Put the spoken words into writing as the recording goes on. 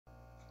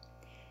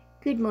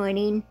Good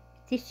morning.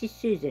 This is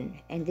Susan,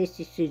 and this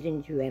is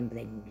Susan's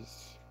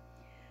Ramblings.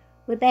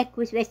 We're back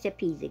with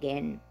recipes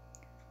again.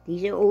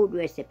 These are old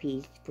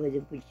recipes for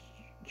the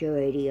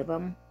majority of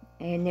them,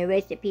 and they're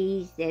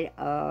recipes that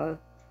are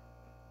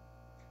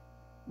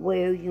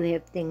where you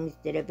have things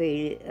that are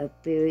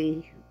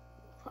very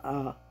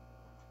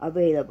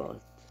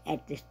available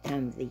at this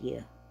time of the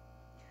year.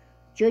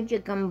 Georgia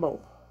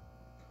gumbo.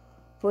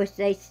 4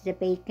 slices of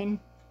bacon,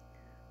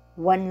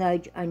 1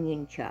 large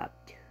onion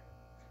chopped,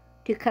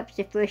 2 cups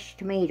of fresh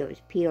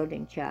tomatoes peeled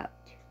and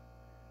chopped,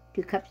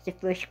 2 cups of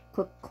fresh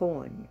cooked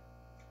corn,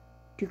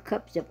 2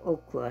 cups of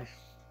okra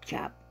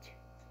chopped,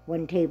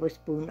 1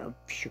 tablespoon of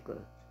sugar,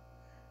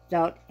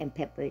 salt and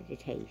pepper to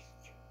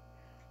taste.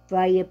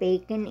 Fry your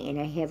bacon in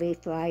a heavy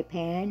fry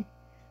pan.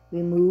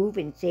 Remove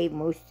and save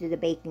most of the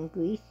bacon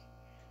grease.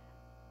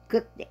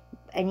 Cook the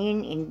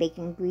onion in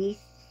bacon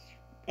grease.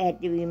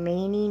 Add the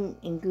remaining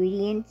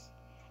ingredients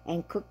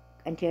and cook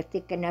until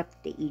thick enough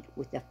to eat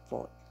with a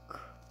fork.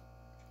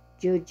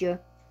 Georgia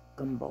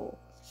gumbo,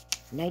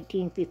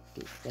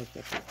 1950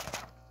 recipe.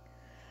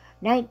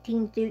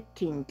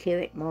 1913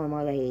 carrot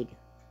marmalade.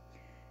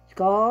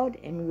 Scald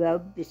and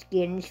rub the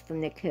skins from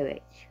the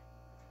carrots.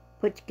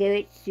 Put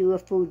carrots through a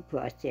food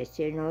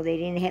processor. No, they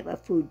didn't have a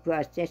food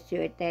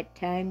processor at that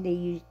time. They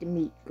used a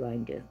meat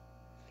grinder.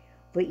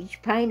 For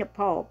each pint of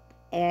pulp,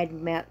 add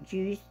milk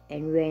juice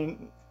and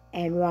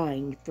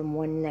rind from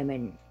 1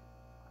 lemon.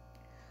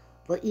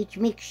 For each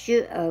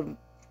mixture of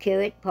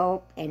carrot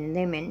pulp and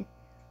lemon,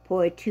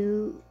 pour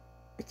 3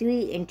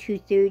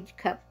 2/3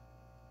 cup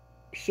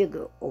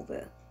sugar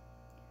over.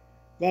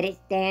 Let it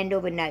stand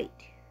overnight.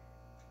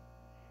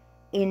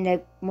 In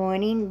the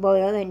morning,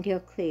 boil until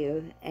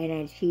clear and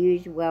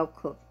adheres well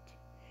cooked.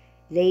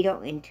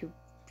 Ladle into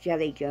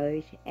jelly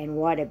jars and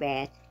water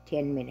bath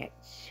 10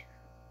 minutes.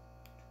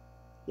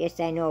 Yes,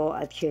 I know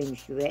I've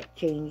changed the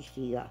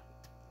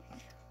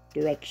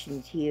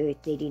directions here.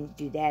 They didn't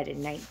do that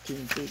in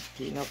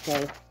 1913,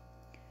 okay?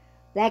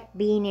 Black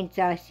bean and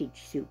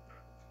sausage soup.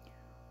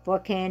 4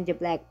 cans of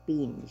black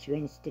beans,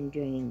 rinsed and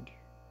drained.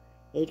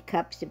 8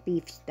 cups of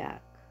beef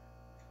stock.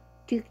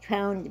 2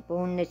 pounds of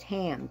boneless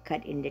ham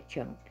cut into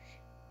chunks.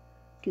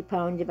 2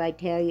 pounds of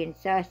Italian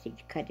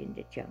sausage cut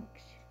into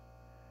chunks.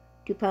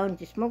 2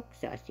 pounds of smoked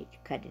sausage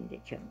cut into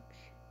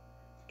chunks.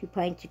 2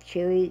 pints of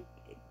cherry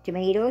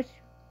tomatoes.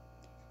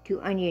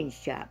 2 onions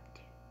chopped.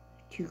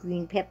 2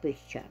 green peppers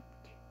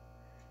chopped.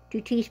 2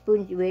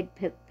 teaspoons of red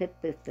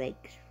pepper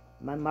flakes.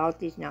 My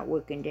mouth is not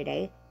working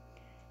today.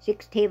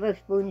 6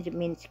 tablespoons of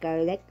minced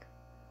garlic.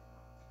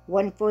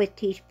 1/4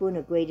 teaspoon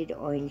of grated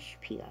orange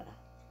peel.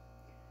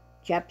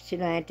 Chopped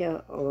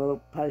cilantro or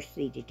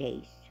parsley to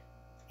taste,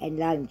 and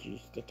lime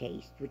juice to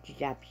taste, which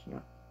is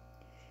optional.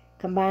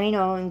 Combine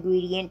all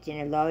ingredients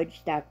in a large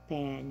stock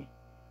pan.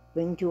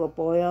 Bring to a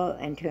boil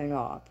and turn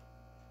off.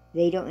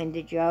 Ladle in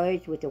the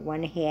jars with a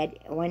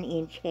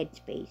 1-inch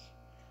headspace.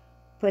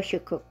 Pressure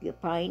cook your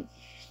pints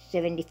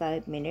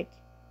 75 minutes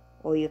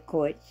or your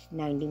quarts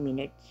 90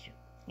 minutes.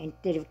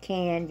 Instead of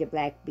cans of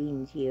black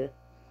beans here,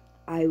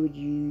 I would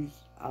use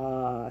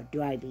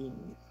dry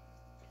beans.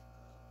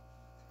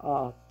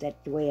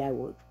 That's the way I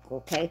work,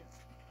 okay?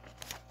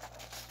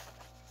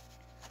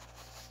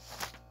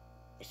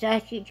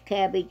 Sausage,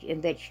 cabbage,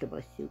 and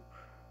vegetable soup.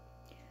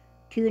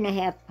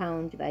 2.5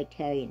 pounds of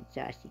Italian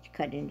sausage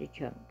cut into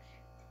chunks.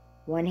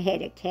 1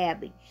 head of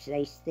cabbage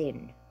sliced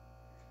thin.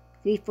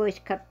 3/4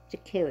 cups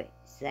of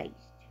carrots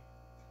sliced.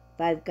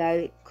 5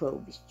 garlic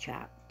cloves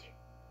chopped.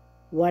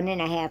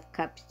 1.5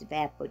 cups of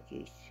apple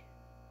juice.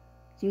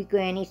 3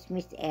 Granny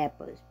Smith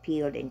apples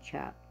peeled and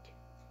chopped.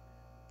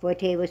 4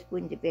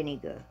 tablespoons of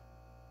vinegar.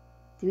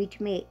 3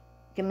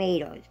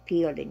 tomatoes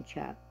peeled and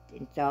chopped,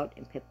 and salt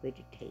and pepper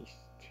to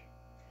taste.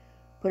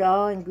 Put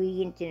all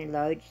ingredients in a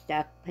large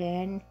stock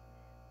pan.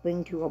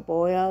 Bring to a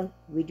boil.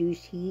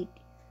 Reduce heat.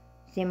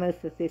 Simmer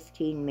for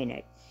 15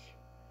 minutes.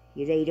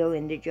 You ladle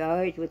in the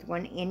jars with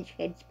 1-inch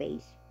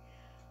headspace.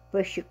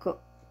 Pressure cook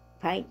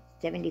pints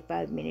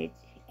 75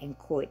 minutes and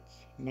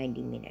quarts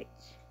 90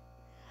 minutes.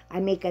 I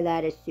make a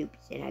lot of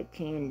soups and I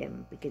can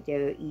them because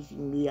they're an easy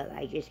meal.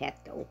 I just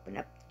have to open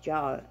up the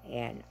jar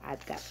and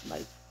I've got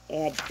my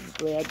add some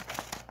bread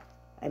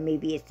and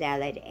maybe a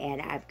salad,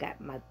 and I've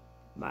got my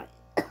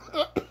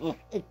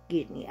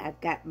excuse me, I've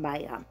got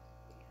my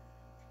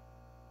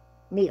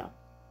meal.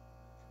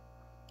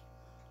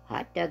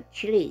 Hot dog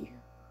chili.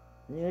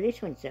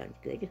 This one sounds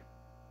good.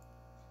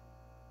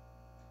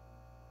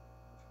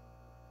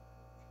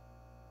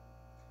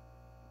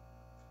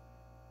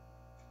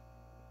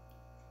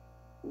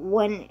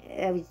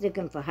 I was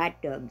looking for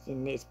hot dogs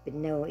in this, but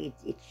no,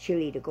 it's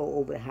chili to go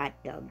over hot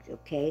dogs,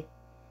 okay?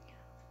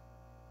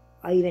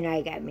 Even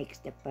I got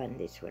mixed up on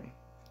this one.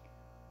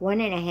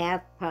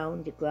 1.5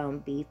 pounds of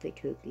ground beef or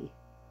turkey.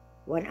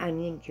 1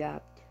 onion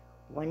chopped.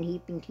 1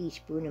 heaping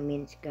teaspoon of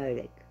minced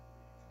garlic,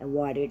 and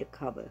water to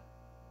cover.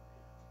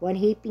 1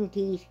 heaping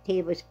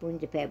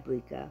tablespoons of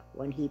paprika.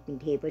 1 heaping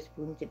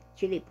tablespoons of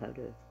chili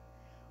powder.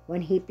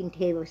 1 heaping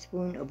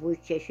tablespoon of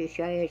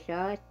Worcestershire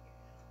sauce.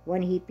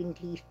 1 heaping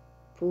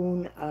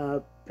teaspoon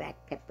of black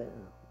pepper.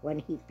 1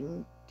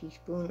 heaping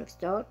teaspoon of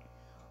salt,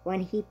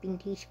 1 heaping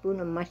teaspoon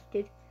of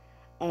mustard,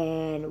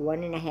 and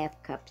 1½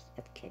 cups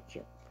of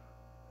ketchup.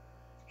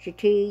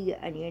 Saute your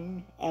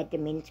onion, add the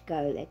minced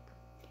garlic,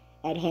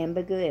 add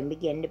hamburger and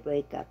begin to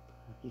break up.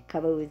 You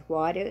cover with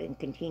water and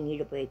continue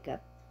to break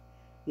up.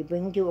 You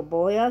bring to a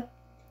boil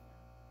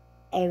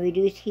and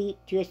reduce heat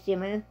to a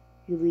simmer.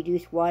 You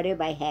reduce water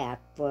by half.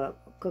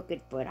 Cook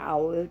it for 1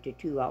 hour to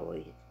 2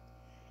 hours.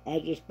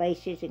 Add your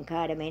spices and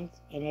condiments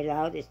and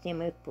allow to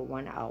simmer for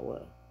 1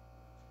 hour.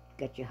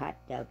 Got your hot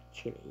dog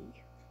chili.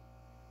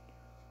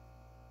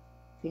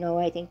 You know,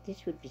 I think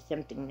this would be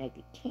something like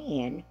a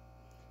can.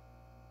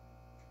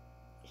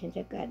 Since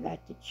I've got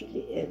lots of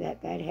chili,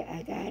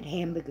 I got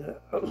hamburger.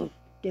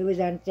 It was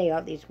on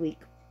sale this week.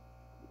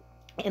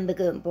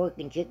 Hamburger and pork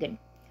and chicken.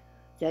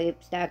 So I've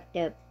stocked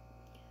up.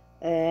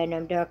 And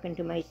I'm talking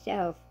to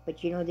myself,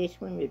 but you know, this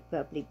one would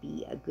probably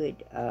be a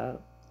good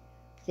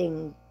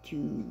thing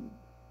to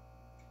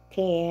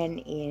can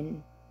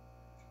in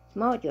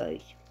small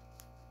jars.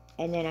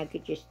 And then I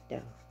could just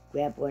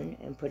grab one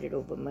and put it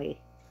over my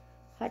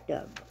hot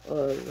dog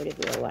or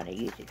whatever I want to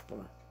use it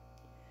for.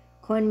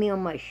 Cornmeal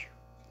mush.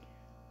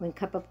 1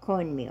 cup of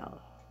cornmeal,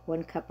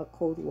 1 cup of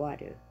cold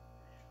water,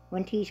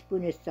 1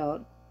 teaspoon of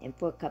salt, and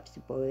 4 cups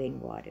of boiling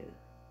water.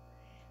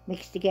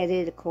 Mix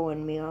together the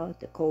cornmeal,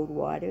 the cold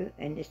water,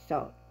 and the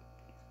salt.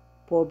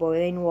 Pour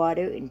boiling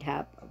water in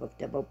top of a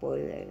double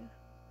boiler.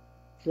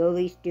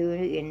 Slowly stir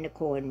in the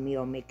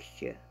cornmeal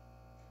mixture.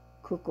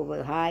 Cook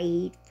over high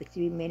heat for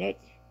 3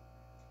 minutes.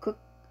 Cook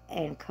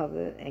and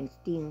cover and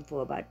steam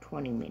for about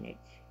 20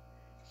 minutes.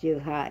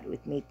 Serve hot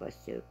with maple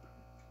syrup.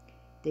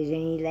 If there's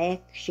any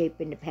left, shape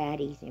in the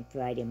patties and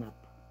fry them up.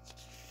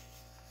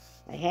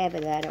 I have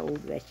a lot of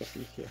old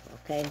recipes here,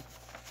 okay?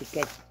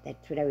 Because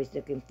that's what I was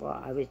looking for.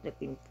 I was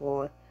looking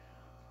for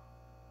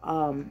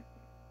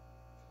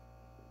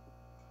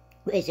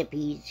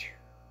recipes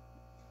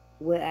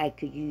where I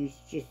could use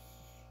just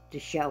the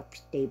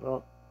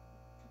shelf-stable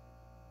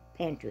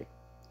pantry,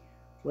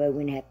 where I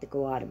wouldn't have to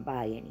go out and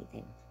buy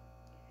anything.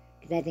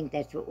 Because I think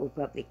that's what we're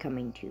probably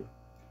coming to.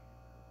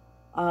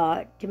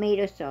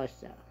 Tomato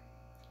salsa.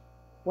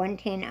 1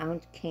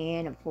 10-ounce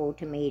can of whole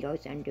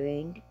tomatoes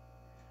undrained.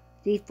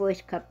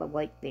 3/4 cup of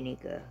white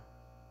vinegar.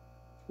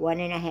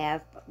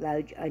 1½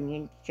 large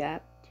onions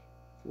chopped.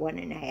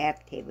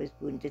 1½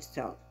 tablespoons of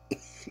salt.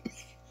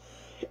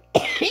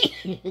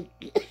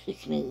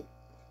 Excuse me.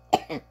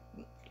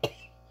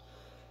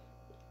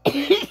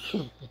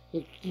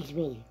 Excuse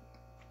me.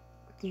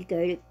 3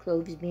 garlic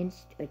cloves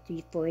minced, a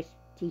 3/4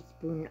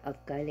 teaspoon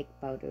of garlic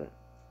powder.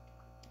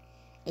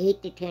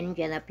 8 to 10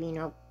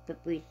 jalapeno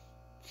peppers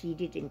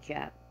seeded and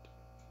chopped.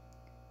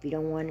 If you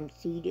don't want them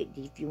seeded,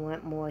 if you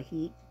want more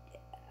heat,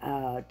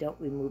 don't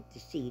remove the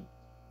seed.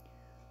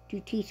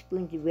 2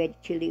 teaspoons of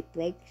red chili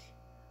flakes,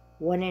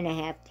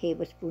 1½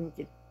 tablespoons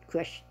of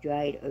crushed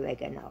dried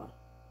oregano,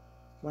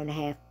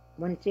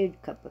 1/3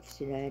 cup of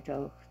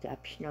cilantro, it's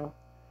optional,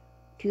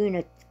 2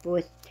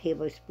 1/4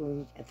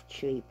 tablespoons of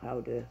chili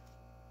powder.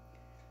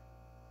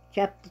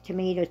 Chop the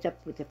tomatoes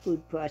up with a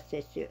food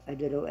processor a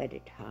little at a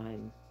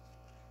time.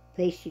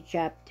 Place the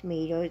chopped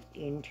tomatoes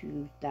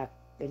into a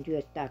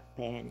stock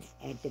pan.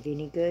 Add the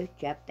vinegar,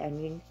 chopped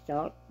onions,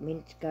 salt,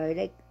 minced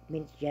garlic,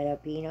 minced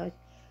jalapenos,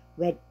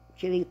 red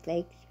chili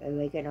flakes,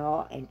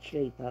 oregano, and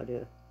chili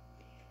powder.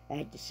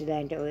 Add the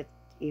cilantro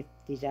if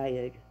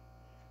desired.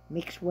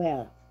 Mix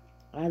well.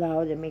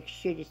 Allow the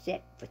mixture to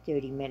set for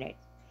 30 minutes.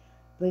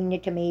 Bring the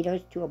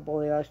tomatoes to a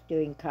boil,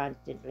 stirring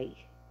constantly.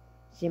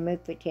 Simmer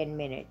for 10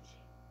 minutes.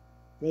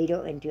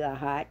 Ladle into a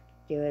hot,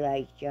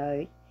 sterilized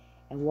jar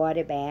and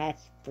water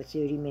bath for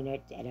 30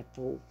 minutes at a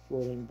full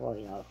rolling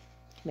boil.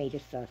 Tomato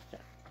salsa.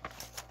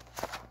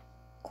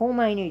 Coal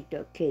miner's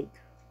cake.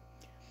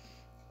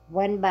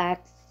 1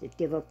 box of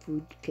Devil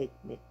Foods cake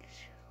mix.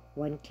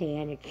 1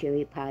 can of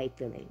cherry pie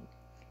filling.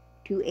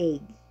 2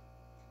 eggs.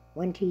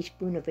 1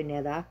 teaspoon of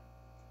vanilla.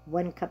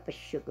 1 cup of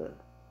sugar.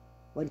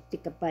 1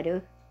 stick of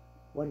butter.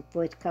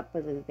 1/4 cup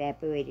of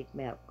evaporated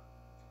milk.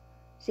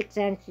 6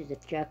 ounces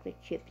of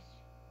chocolate chips.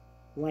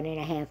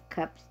 1½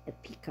 cups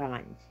of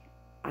pecans.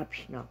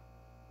 Optional.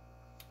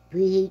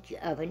 Preheat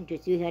your oven to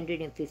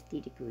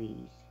 350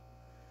 degrees.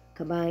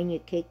 Combine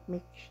your cake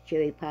mix,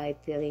 cherry pie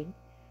filling,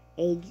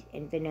 eggs,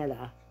 and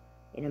vanilla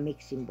in a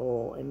mixing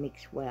bowl and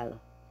mix well.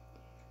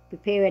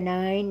 Prepare a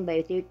 9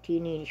 by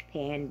 13-inch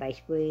pan by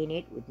spraying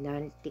it with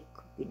non-stick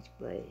cooking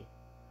spray.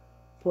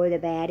 Pour the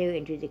batter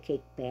into the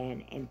cake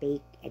pan and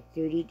bake at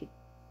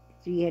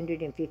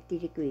 350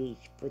 degrees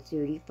for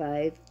 30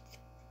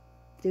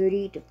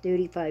 to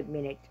 35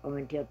 minutes or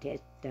until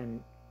test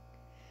done.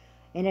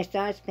 In a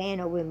saucepan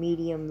over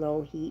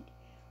medium-low heat,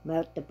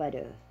 melt the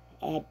butter.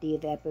 Add the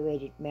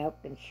evaporated milk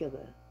and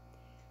sugar.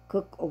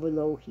 Cook over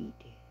low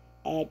heat.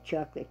 Add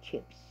chocolate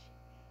chips.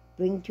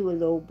 Bring to a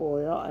low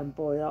boil and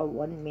boil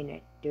 1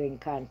 minute, stirring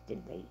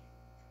constantly.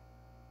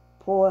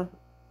 Pour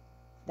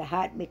the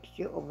hot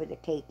mixture over the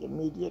cake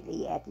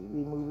immediately after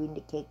removing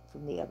the cake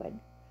from the oven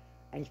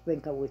and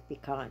sprinkle with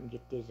pecans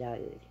if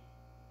desired.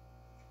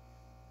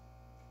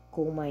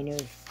 Coal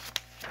miner's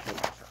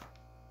cake.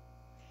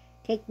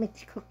 Cake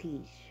mix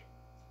cookies.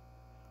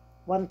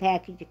 1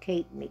 package of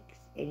cake mix,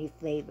 any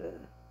flavor.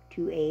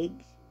 2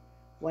 eggs.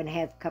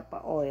 1/2 cup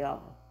of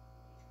oil.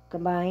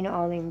 Combine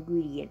all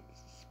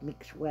ingredients.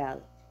 Mix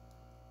well.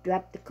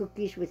 Drop the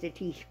cookies with a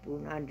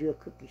teaspoon onto a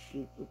cookie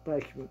sheet with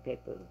parchment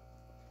paper.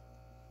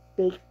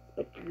 Bake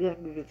at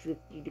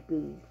 350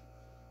 degrees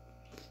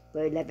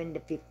for 11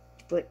 to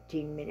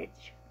 14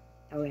 minutes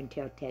or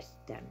until test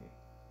done.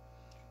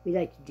 We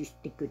like to do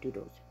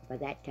snickerdoodles by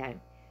that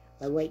time.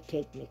 My white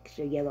cake mix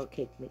or yellow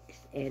cake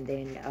mix, and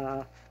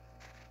then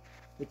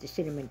with the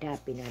cinnamon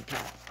topping on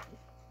top.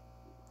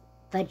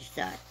 Fudge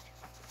sauce.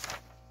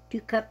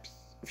 2 cups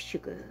of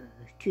sugar,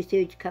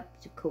 2/3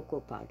 cups of cocoa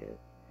powder,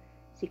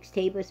 6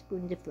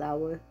 tablespoons of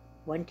flour,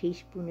 1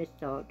 teaspoon of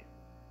salt,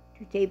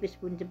 2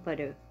 tablespoons of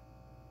butter,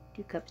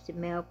 2 cups of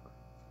milk,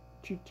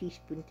 2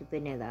 teaspoons of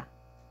vanilla.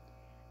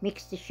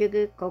 Mix the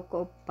sugar,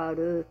 cocoa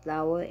powder,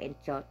 flour, and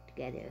salt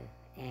together.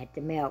 Add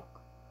the milk.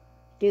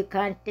 Stir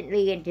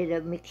constantly until the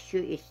mixture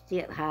is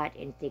still hot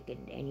and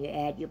thickened, and you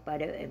add your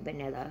butter and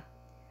vanilla.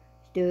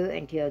 Stir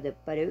until the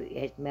butter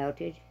has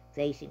melted.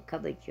 Place in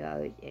covered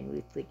jars and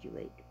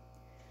refrigerate.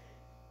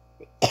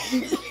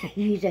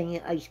 Use on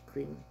your ice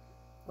cream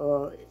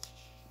or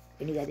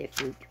any other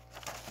fruit.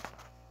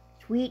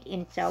 Sweet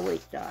and sour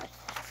sauce.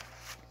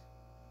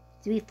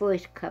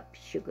 3/4 cup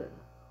sugar.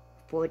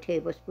 4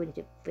 tablespoons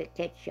of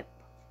ketchup.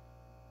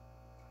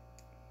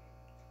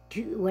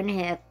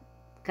 1/2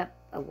 cup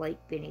of white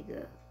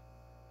vinegar.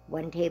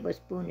 1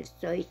 tablespoon of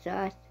soy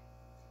sauce.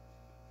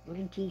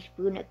 1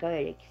 teaspoon of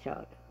garlic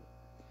salt.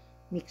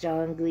 Mix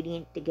all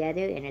ingredients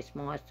together in a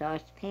small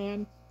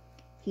saucepan.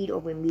 Heat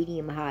over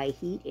medium-high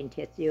heat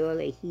until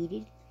thoroughly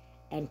heated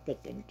and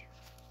thickened.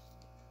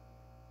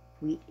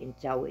 Sweet and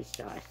sour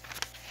sauce.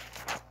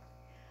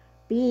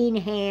 Bean,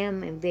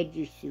 ham, and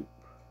veggie soup.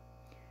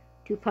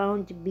 2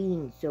 pounds of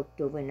beans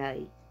soaked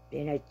overnight.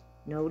 And a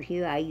note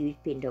here, I use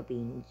pinto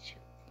beans.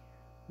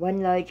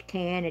 1 large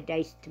can of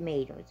diced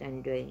tomatoes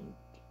undrained.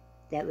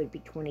 That would be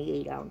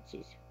 28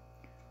 ounces.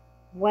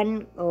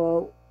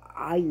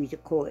 I use a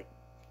quart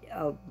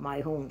of my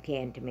home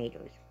canned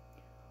tomatoes.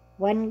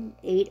 1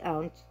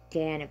 8-ounce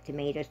can of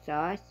tomato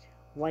sauce.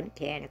 1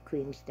 can of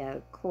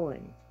cream-style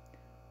corn.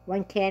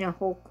 1 can of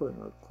whole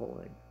kernel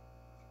corn.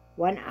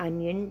 1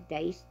 onion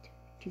diced.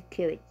 2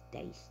 carrots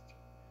diced.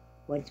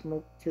 1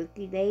 smoked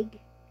turkey leg.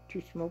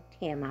 2 smoked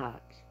ham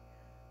hocks.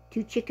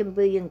 2 chicken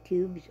bouillon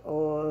cubes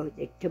or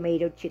the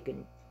tomato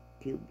chicken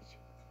cubes.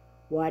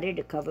 Water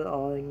to cover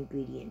all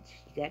ingredients.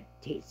 You got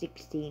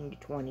 16 to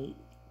 20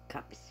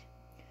 cups.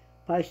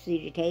 Parsley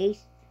to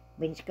taste.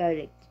 Minced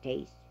garlic to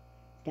taste.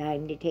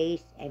 Thyme to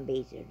taste, and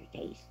basil to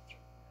taste.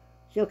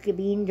 Soak the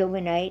beans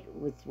overnight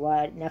with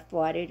enough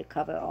water to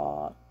cover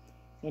all.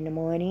 In the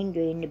morning,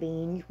 drain the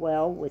beans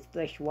well with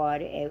fresh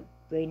water.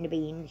 Drain the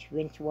beans,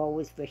 rinse well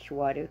with fresh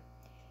water,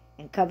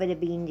 and cover the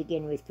beans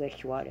again with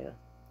fresh water.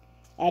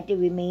 Add the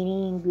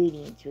remaining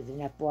ingredients with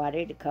enough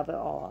water to cover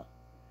all.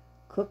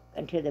 Cook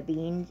until the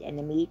beans and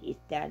the meat is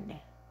done.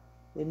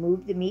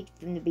 Remove the meat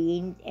from the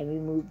beans and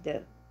remove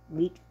the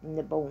meat from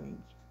the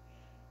bones.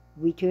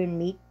 Return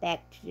meat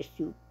back to the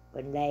soup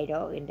and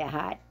ladle into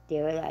hot,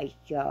 sterilized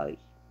jars.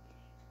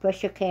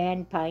 Pressure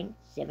can pints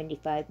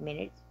 75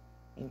 minutes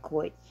and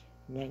quarts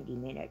 90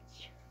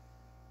 minutes.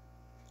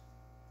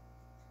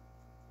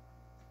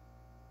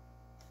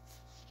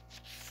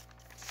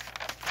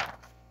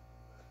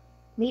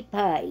 Meat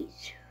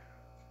pies.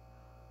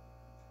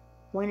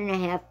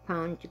 1.5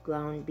 pounds of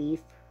ground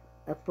beef,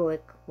 a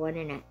pork,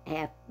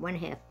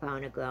 1/2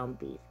 pound of ground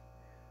beef,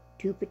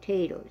 2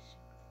 potatoes,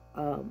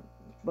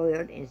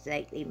 boiled and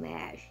slightly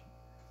mashed,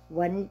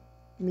 1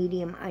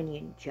 medium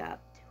onion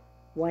chopped,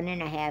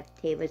 1.5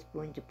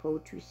 tablespoons of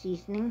poultry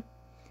seasoning,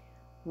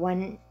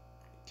 1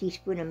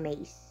 teaspoon of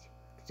mace,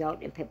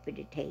 salt and pepper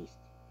to taste,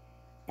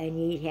 and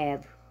you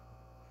have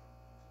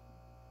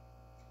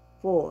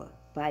 4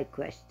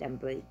 pie-crust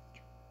unbreaked.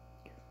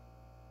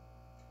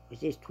 It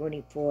says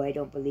 24. I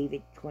don't believe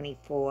it's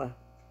 24.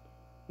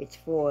 It's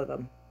 4 of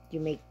them.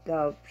 You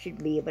should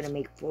be able to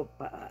make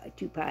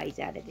 2 pies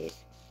out of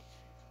this.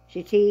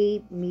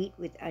 Saute meat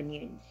with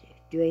onions.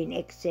 Drain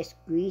excess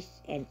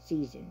grease and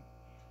season.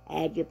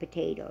 Add your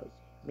potatoes.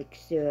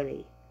 Mix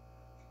thoroughly.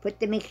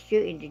 Put the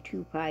mixture into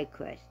 2 pie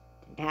crusts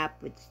and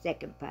top with the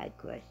second pie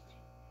crust.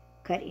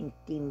 Cut in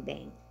steam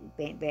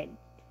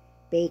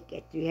bake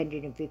at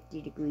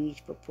 350 degrees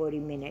for 40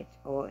 minutes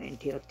or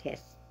until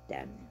test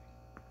done.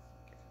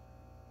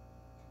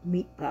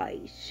 Meat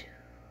pies.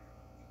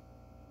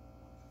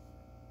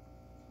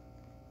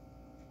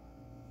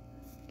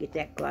 Get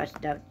that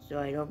crossed out so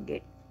I don't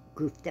get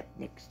goofed up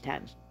next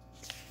time.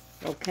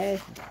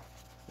 Okay?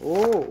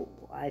 Oh,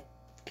 I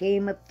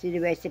came up to the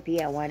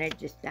recipe I wanted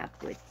to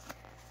stop with.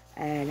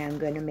 And I'm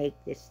going to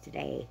make this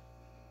today.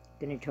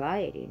 Going to try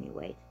it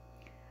anyway.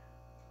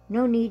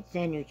 No need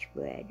sandwich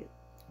bread.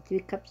 3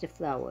 cups of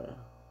flour.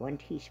 1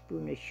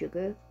 teaspoon of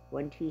sugar.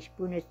 1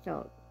 teaspoon of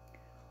salt.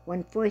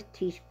 1/4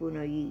 teaspoon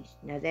of yeast.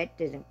 Now that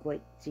doesn't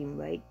quite seem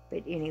right,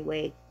 but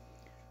anyway,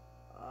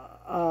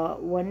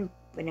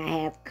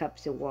 1.5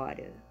 cups of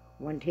water,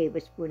 1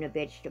 tablespoon of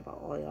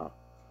vegetable oil,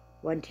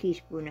 1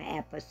 teaspoon of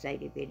apple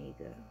cider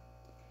vinegar.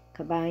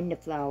 Combine the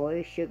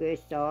flour, sugar,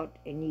 salt,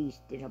 and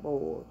yeast in a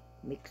bowl.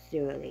 Mix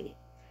thoroughly.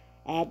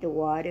 Add the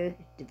water,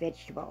 the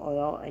vegetable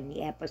oil, and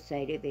the apple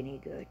cider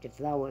vinegar to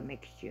flour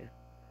mixture.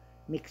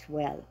 Mix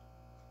well.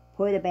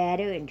 Pour the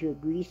batter into a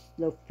greased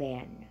loaf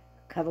pan.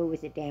 Cover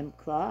with a damp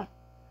cloth.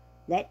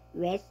 Let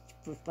rest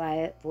for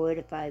 4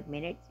 to 5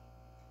 minutes.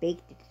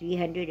 Bake to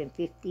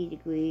 350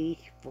 degrees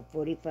for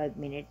 45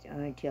 minutes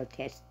or until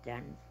test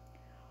done.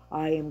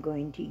 I am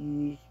going to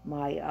use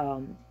my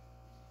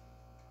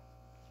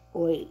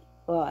whey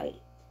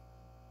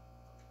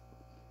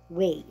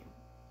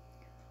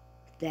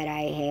that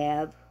I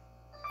have.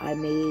 I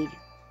made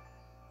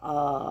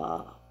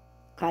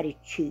cottage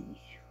cheese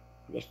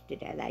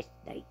yesterday, last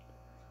night,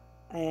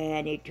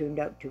 and it turned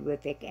out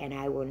terrific, and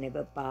I will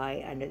never buy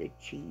another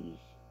cheese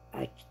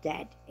like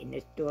that in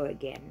the store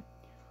again.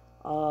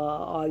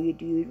 All you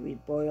do is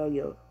boil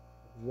your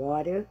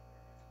water,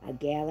 a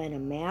gallon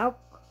of milk,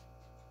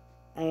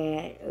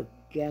 and a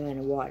gallon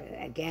of water,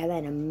 a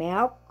gallon of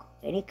milk,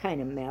 any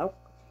kind of milk,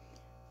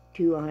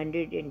 to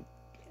 100 and,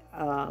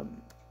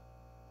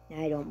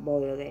 I don't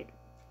boil it.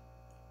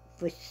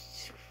 To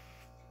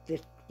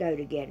start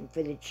again,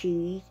 for the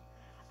cheese,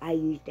 I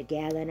used a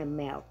gallon of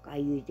milk. I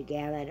used a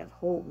gallon of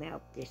whole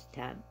milk this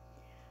time.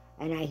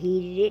 And I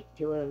heated it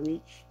till it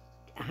reached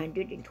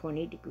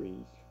 120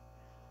 degrees.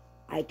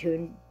 I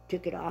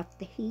took it off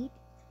the heat.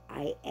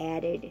 I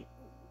added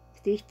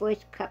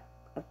 3/4 cup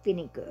of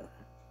vinegar.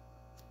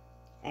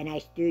 And I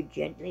stirred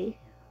gently.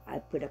 I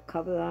put a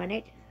cover on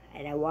it,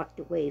 and I walked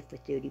away for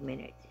 30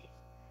 minutes.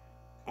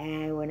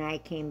 And when I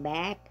came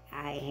back,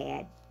 I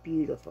had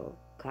beautiful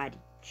cottage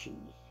cheese.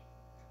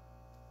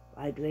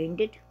 I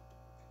drained it,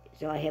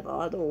 so I have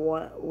all the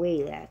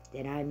whey left,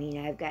 and I mean,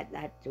 I've got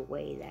lots of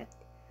whey left.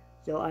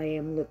 So I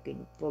am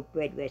looking for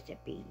bread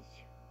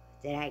recipes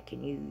that I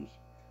can use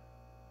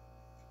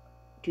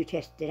to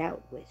test it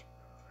out with.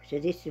 So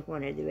this is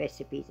one of the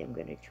recipes I'm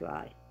going to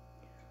try.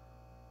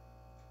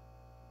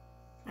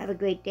 Have a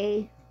great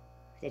day.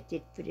 That's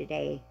it for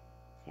today.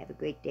 Have a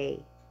great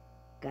day.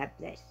 God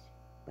bless.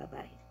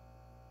 Bye-bye.